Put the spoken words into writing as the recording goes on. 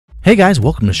Hey guys,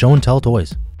 welcome to Show and Tell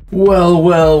Toys. Well,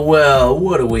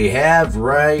 what do we have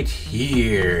right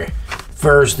here?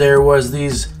 First there was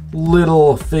these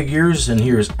little figures, and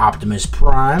here's Optimus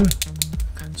Prime.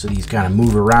 So these kind of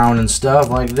move around and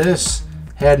stuff like this.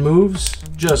 Head moves,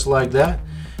 just like that.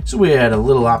 So we had a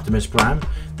little Optimus Prime.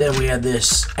 Then we had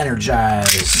this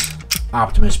ENERGIZE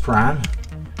Optimus Prime.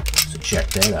 So check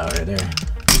that out right there.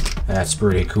 That's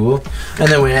pretty cool.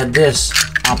 And then we had this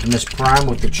Optimus Prime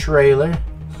with the trailer.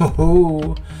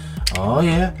 Oh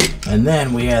yeah. And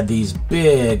then we had these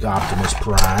big Optimus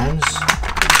Primes.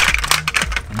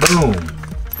 Boom.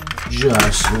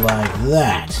 Just like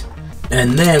that.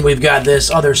 And then we've got this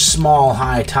other small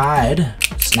high tide.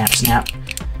 Snap, snap.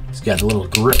 He's got a little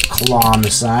grip claw on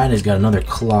the side. He's got another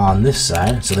claw on this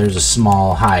side. So there's a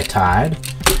small high tide.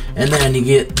 And then you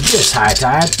get this high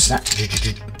tide. Snap.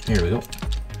 Here we go.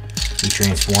 He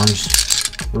transforms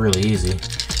really easy.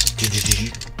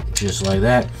 Just like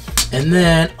that. And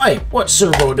then, hey, what's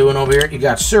Servo doing over here? You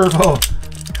got Servo,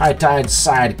 high tide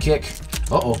side kick.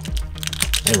 Uh-oh.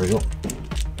 There we go.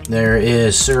 There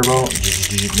is Servo,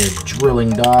 the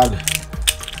drilling dog.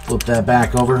 Flip that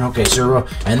back over. Okay, Servo.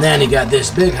 And then you got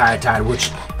this big high tide, which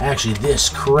actually this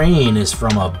crane is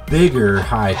from a bigger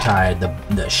high tide,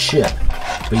 the ship.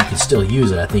 But you can still use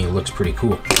it. I think it looks pretty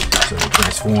cool. So we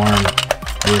transform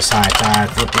this high tide,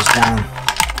 flip this down.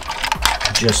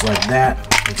 Just like that.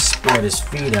 And spread his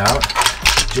feet out.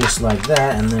 Just like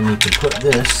that. And then you can put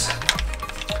this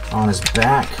on his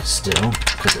back still,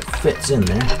 because it fits in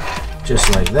there. Just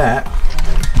like that.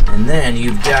 And then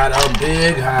you've got a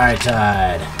big high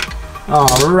tide.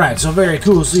 Alright, so very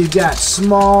cool. So you've got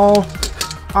small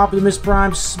Optimus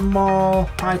Prime, small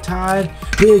high tide,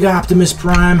 big Optimus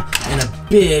Prime, and a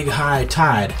big high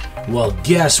tide. Well,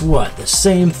 guess what? The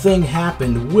same thing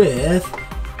happened with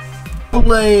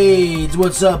Blades.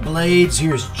 What's up, Blades?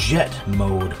 Here's Jet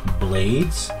Mode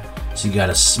Blades. So you got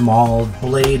a small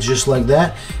Blades just like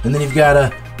that, and then you've got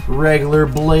a regular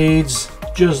Blades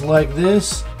just like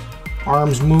this.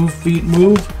 Arms move, feet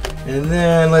move, and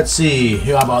then let's see.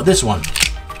 How about this one?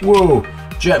 Whoa,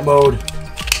 Jet Mode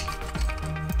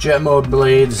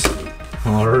Blades.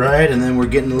 All right, and then we're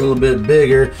getting a little bit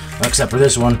bigger, except for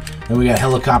this one. Then we got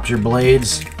Helicopter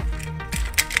Blades.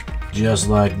 Just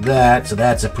like that, so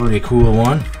that's a pretty cool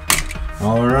one.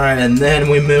 Alright, and then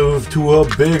we move to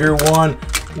a bigger one.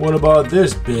 What about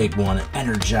this big one?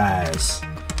 ENERGIZE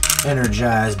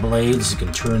Blades. You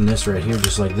can turn this right here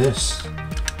just like this.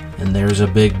 And there's a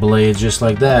big blade just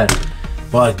like that.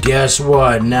 But guess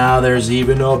what? Now there's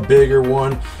even a bigger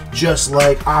one, just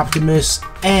like Optimus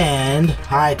and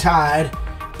High Tide.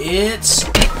 It's...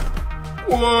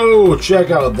 Whoa,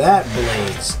 check out that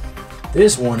Blades.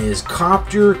 This one is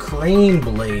Copter Crane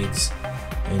Blades.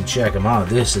 And check him out.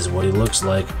 This is what he looks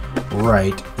like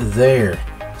right there.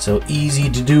 So easy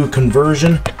to do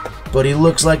conversion, but he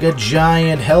looks like a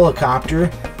giant helicopter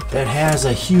that has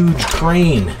a huge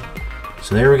crane.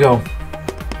 So there we go.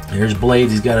 There's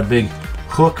Blades. He's got a big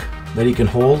hook that he can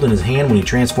hold in his hand when he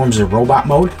transforms in robot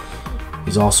mode.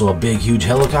 He's also a big, huge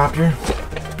helicopter.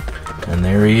 And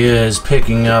there he is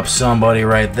picking up somebody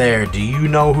right there. Do you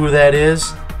know who that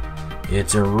is?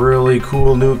 It's a really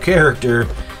cool new character.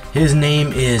 His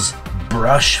name is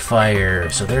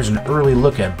Brushfire. So there's an early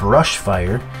look at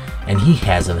Brushfire, and he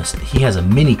has a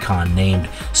mini-con named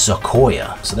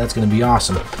Sequoia. So that's going to be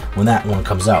awesome when that one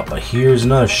comes out. But here's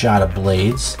another shot of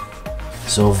Blades.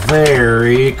 So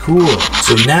very cool.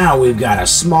 So now we've got a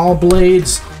small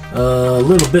Blades, a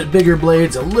little bit bigger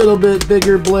Blades, a little bit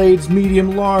bigger Blades,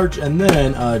 medium, large, and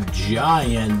then a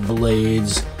giant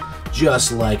Blades,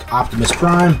 just like Optimus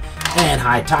Prime and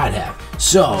High Tide have.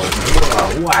 So,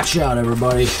 watch out,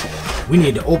 everybody. We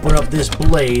need to open up this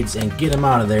Blades and get him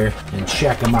out of there and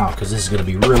check him out, because this is going to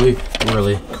be really,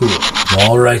 really cool.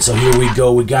 Alright, so here we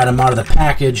go. We got him out of the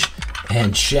package,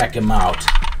 and check him out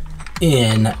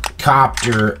in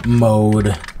Copter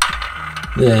mode.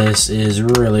 This is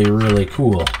really, really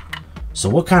cool. So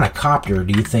what kind of copter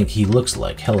do you think he looks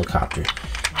like? Helicopter.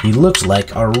 He looks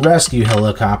like a rescue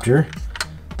helicopter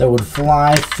that would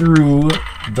fly through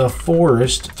the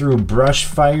forest, through brush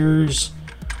fires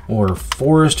or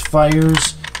forest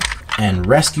fires, and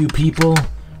rescue people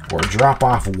or drop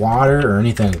off water or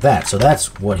anything like that. So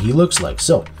that's what he looks like.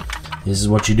 So this is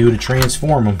what you do to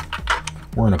transform him.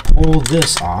 We're going to pull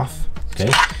this off.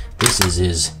 Okay, this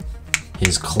is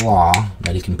his claw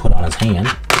that he can put on his hand.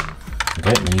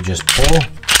 Okay, and then you just pull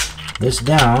this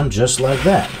down just like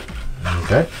that.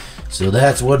 Okay, so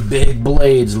that's what big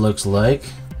Blades looks like.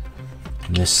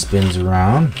 And this spins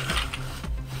around.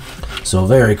 So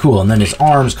very cool. And then his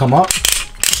arms come up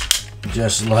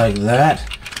just like that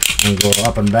and go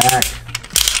up and back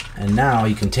And now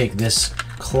you can take this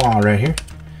claw right here,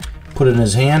 put it in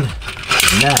his hand.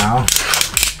 Now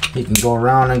he can go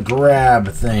around and grab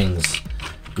things.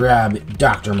 Grab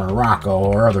Dr. MOROCCO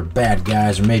or other bad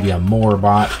guys, or maybe a MOOR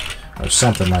bot or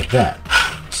something like that.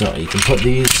 So you can put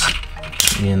these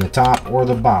in the top or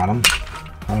the bottom,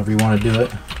 however you want to do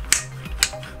it.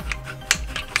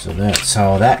 So that's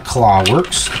how that claw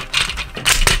works.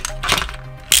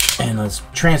 And let's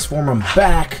transform them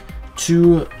back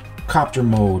to copter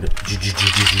mode.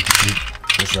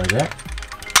 Just like that.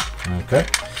 Okay.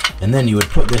 And then you would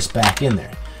put this back in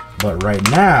there. But right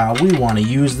now, we want to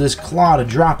use this claw to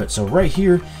drop it. So right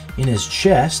here in his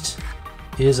chest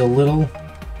is a little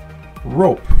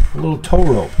rope, a little tow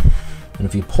rope. And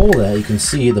if you pull that, you can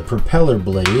see the propeller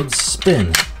blades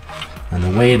spin. And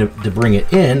the way to bring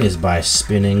it in is by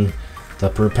spinning the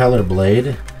propeller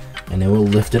blade, and it will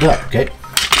lift it up, okay?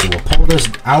 So we'll pull this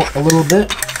out a little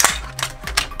bit,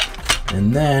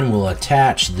 and then we'll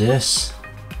attach this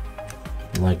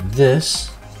like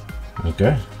this,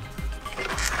 okay?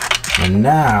 And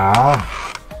now,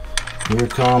 here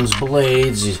comes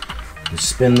blades. You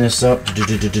spin this up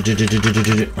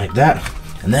like that.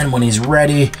 And then when he's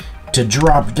ready to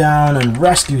drop down and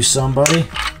rescue somebody,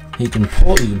 you can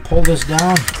pull this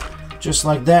down just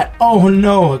like that. Oh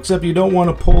no, except you don't want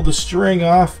to pull the string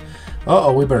off.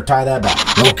 Uh-oh, we better tie that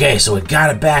back. Okay, so we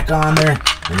got it back on there.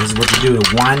 And this is what you do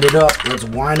to wind it up. Let's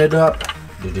wind it up.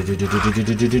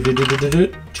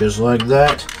 Just like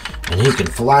that. And he can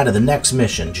fly to the next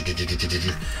mission.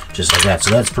 Just like that. So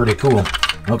that's pretty cool.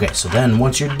 Okay, so then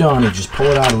once you're done, you just pull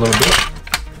it out a little bit.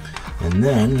 And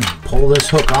then pull this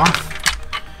hook off.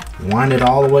 Wind it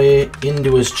all the way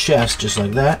into his chest, just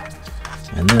like that.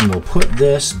 And then we'll put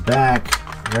this back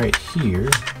right here.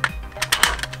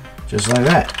 Just like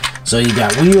that. So you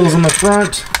got wheels on the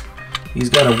front. He's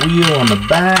got a wheel on the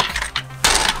back.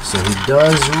 So he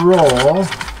does roll.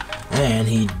 And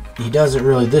he doesn't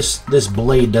really, this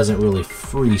blade doesn't really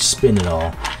free spin at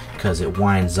all, because it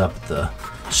winds up the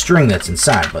string that's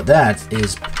inside. But that's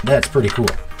pretty cool.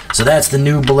 So that's the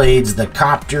new blades, the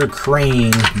Copter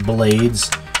Crane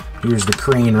blades. Here's the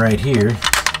crane right here.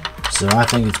 So I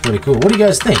think it's pretty cool. What do you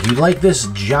guys think? You like this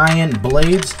giant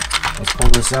blades? Let's pull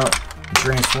this out and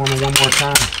transform it one more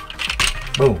time.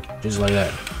 Boom, just like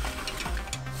that.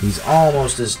 He's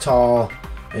almost as tall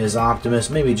as Optimus,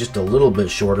 maybe just a little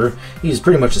bit shorter. He's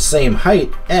pretty much the same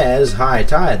height as High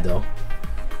Tide though.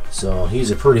 So he's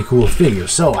a pretty cool figure.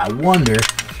 So I wonder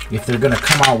if they're gonna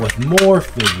come out with more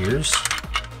figures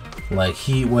like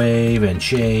Heatwave and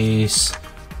Chase,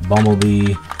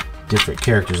 Bumblebee, different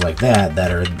characters like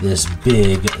that are this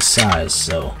big size.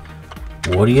 So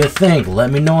what do you think?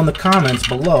 Let me know in the comments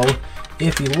below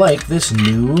if you like this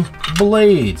new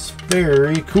blades.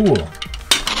 Very cool.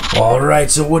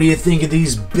 Alright, so what do you think of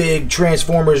these big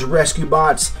Transformers rescue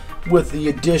bots with the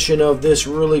addition of this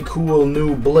really cool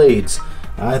new blades?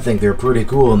 I think they're pretty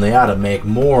cool, and they ought to make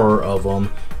more of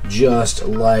them just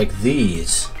like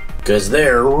these, because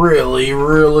they're really,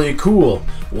 really cool.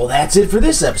 Well, that's it for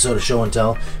this episode of Show and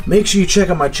Tell. Make sure you check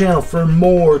out my channel for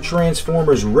more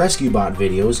Transformers Rescue Bot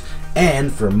videos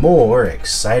and for more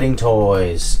exciting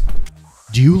toys.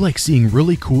 Do you like seeing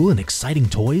really cool and exciting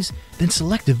toys? Then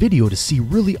select a video to see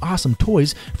really awesome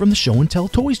toys from the Show and Tell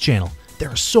Toys channel. There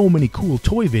are so many cool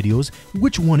toy videos.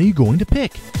 Which one are you going to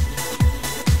pick?